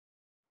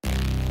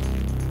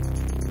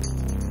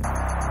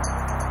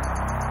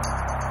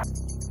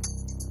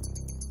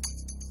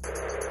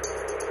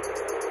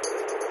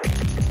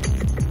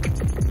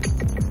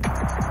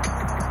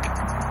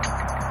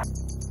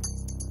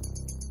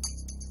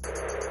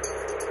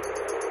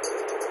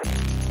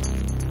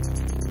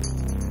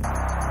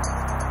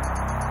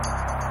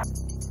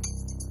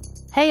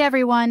Hey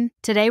everyone!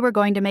 Today we're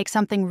going to make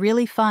something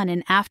really fun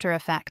in After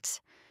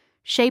Effects.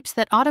 Shapes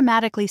that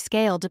automatically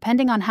scale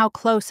depending on how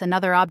close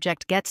another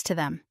object gets to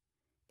them.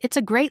 It's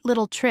a great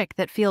little trick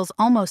that feels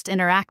almost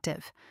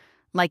interactive,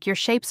 like your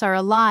shapes are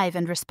alive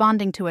and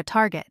responding to a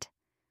target.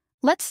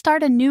 Let's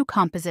start a new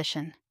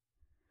composition.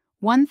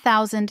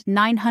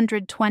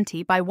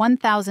 1920 by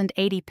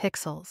 1080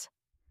 pixels.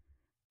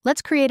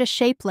 Let's create a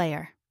shape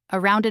layer, a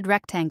rounded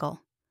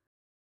rectangle.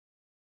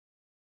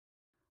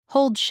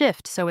 Hold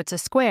Shift so it's a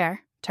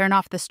square, turn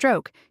off the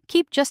stroke,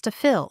 keep just a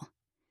fill.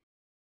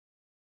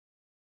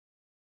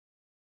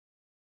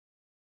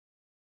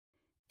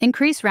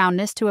 Increase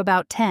roundness to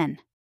about 10.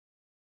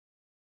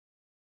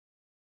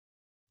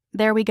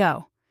 There we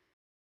go.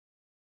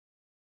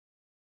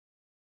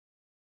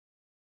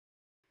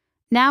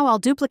 Now I'll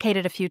duplicate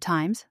it a few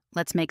times,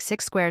 let's make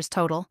 6 squares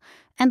total,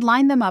 and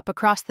line them up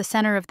across the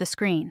center of the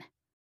screen.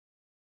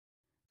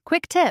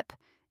 Quick tip!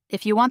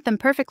 If you want them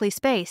perfectly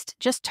spaced,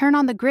 just turn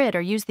on the grid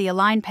or use the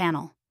Align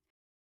panel.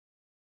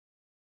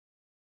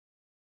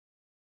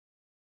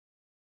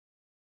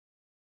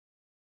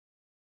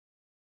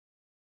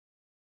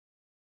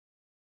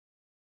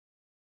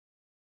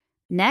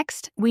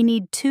 Next, we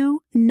need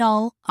 2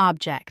 null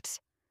objects.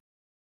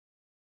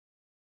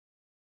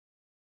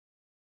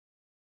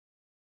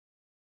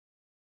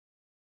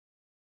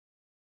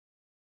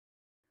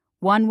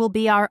 One will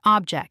be our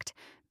object,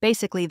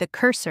 basically the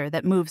cursor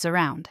that moves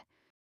around.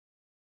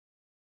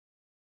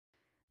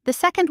 The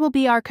second will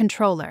be our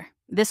controller.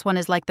 This one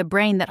is like the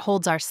brain that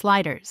holds our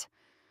sliders.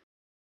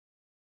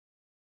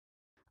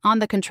 On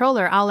the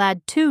controller, I'll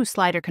add 2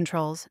 slider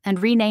controls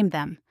and rename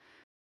them.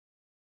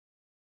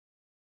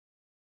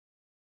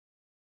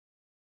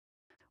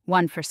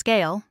 One for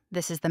scale,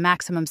 this is the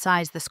maximum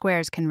size the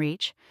squares can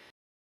reach.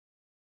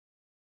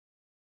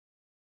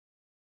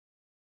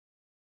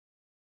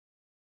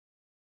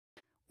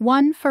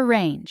 One for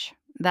range,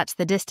 that's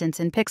the distance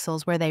in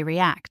pixels where they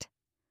react.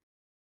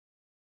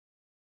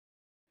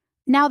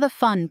 Now the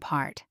fun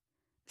part.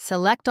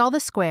 Select all the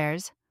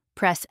squares,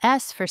 press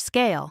S for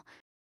scale,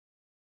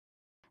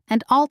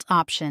 and Alt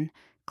Option,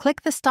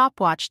 click the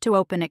stopwatch to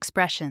open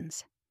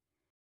expressions.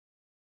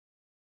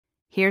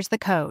 Here's the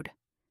code.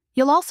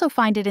 You'll also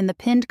find it in the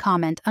pinned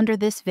comment under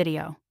this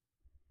video.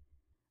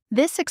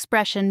 This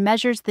expression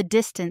measures the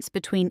distance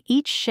between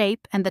each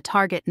shape and the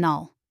target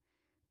null.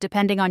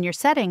 Depending on your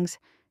settings,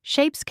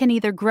 shapes can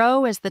either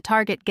grow as the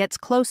target gets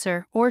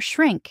closer or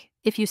shrink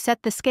if you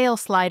set the scale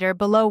slider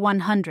below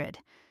 100.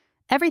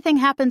 Everything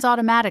happens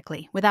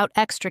automatically without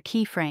extra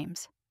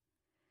keyframes.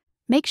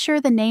 Make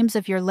sure the names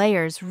of your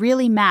layers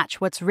really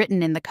match what's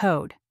written in the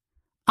code.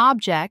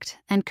 Object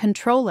and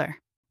controller.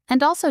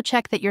 And also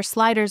check that your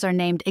sliders are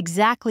named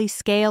exactly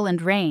scale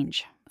and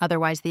range,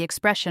 otherwise the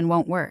expression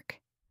won't work.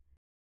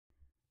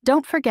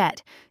 Don't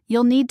forget,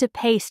 you'll need to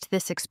paste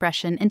this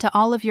expression into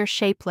all of your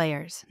shape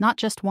layers, not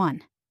just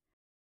one.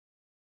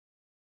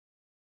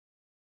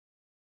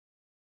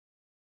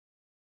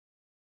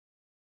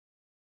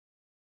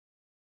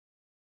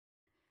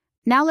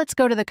 Now let's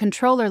go to the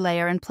controller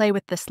layer and play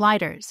with the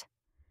sliders.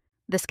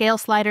 The scale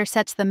slider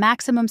sets the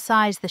maximum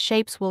size the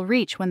shapes will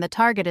reach when the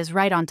target is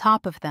right on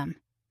top of them.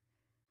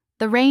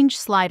 The range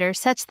slider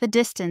sets the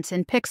distance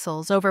in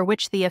pixels over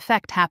which the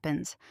effect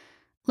happens.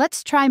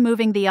 Let's try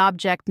moving the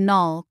object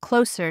null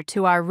closer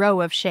to our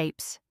row of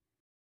shapes.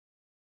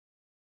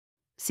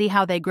 See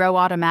how they grow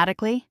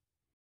automatically?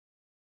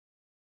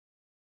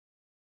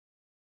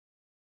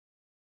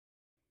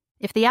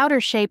 If the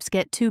outer shapes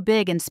get too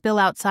big and spill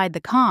outside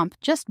the comp,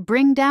 just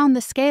bring down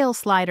the scale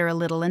slider a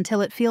little until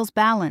it feels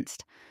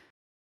balanced.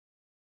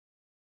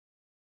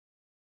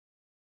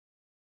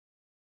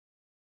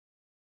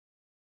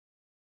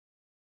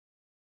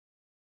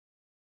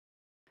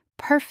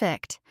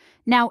 Perfect.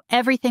 Now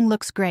everything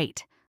looks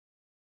great.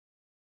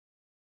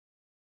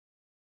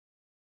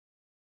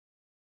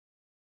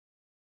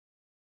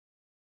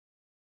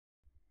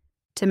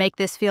 To make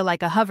this feel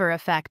like a hover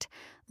effect,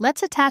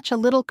 let's attach a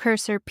little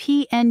cursor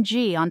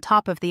PNG on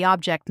top of the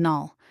object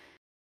null.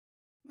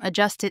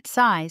 Adjust its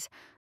size.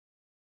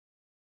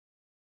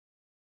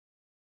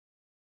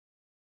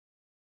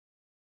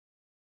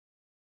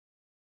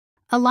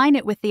 Align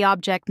it with the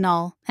object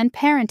null and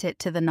parent it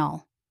to the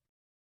null.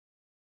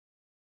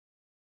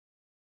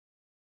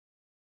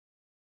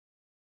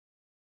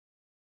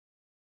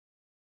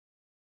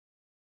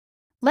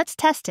 Let's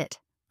test it.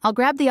 I'll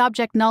grab the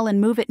object null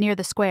and move it near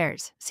the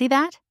squares. See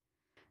that?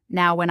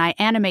 Now when I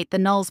animate the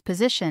null's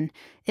position,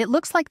 it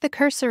looks like the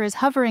cursor is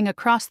hovering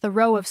across the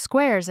row of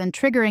squares and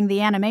triggering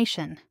the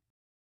animation.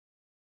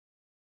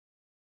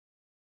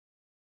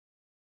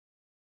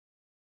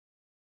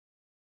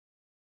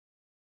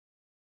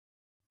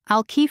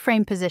 I'll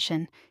keyframe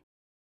position.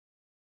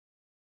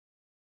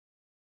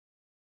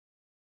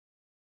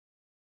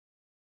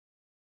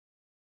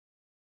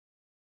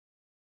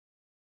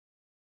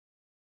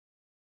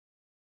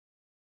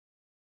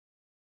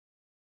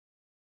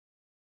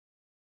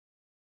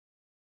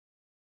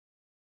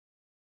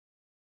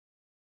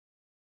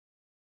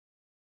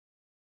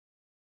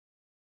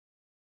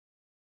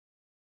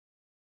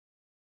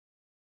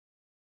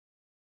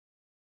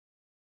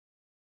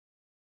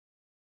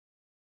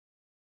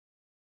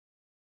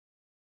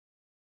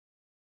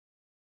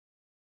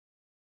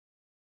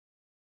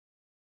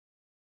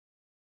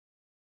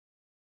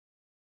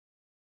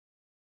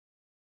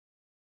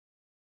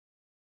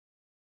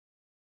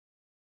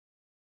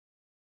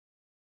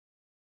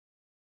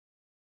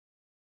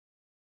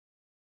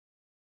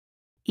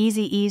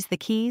 easy ease the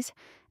keys,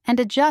 and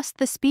adjust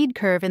the speed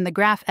curve in the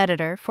graph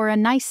editor for a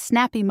nice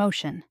snappy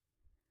motion.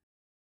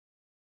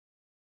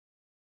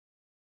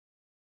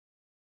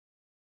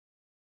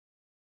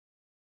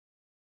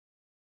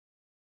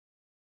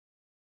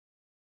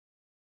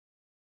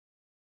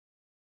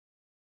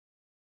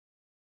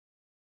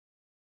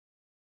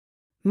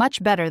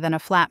 Much better than a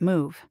flat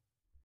move.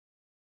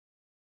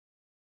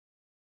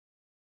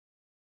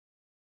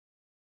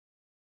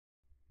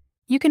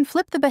 You can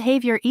flip the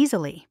behavior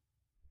easily.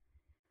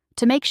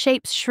 To make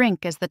shapes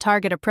shrink as the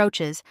target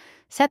approaches,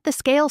 set the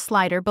scale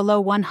slider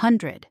below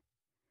 100.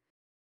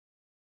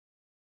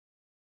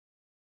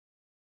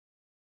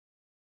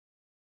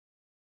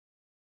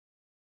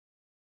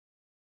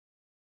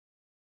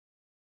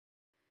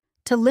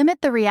 To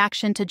limit the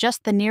reaction to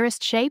just the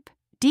nearest shape,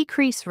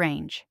 decrease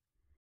range.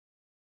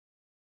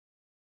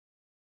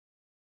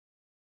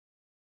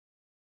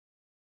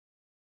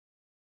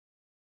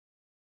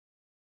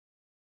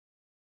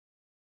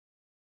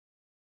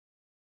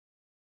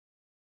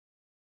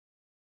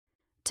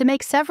 To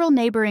make several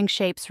neighboring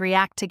shapes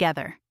react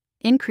together,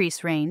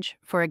 increase range,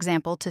 for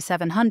example, to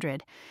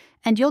 700,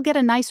 and you'll get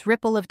a nice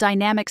ripple of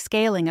dynamic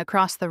scaling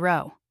across the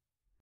row.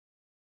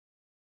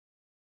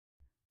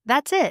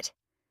 That's it.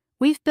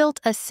 We've built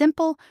a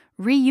simple,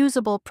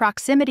 reusable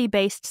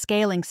proximity-based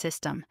scaling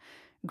system,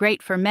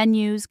 great for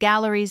menus,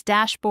 galleries,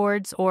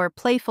 dashboards, or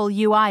playful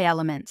UI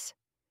elements.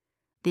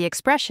 The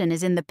expression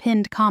is in the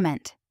pinned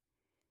comment.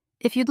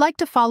 If you'd like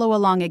to follow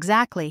along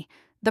exactly,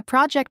 the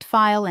project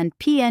file and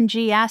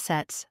PNG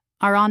assets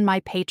are on my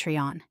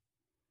Patreon.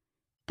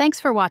 Thanks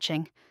for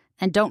watching,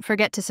 and don't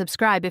forget to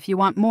subscribe if you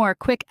want more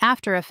quick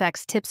After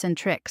Effects tips and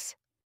tricks.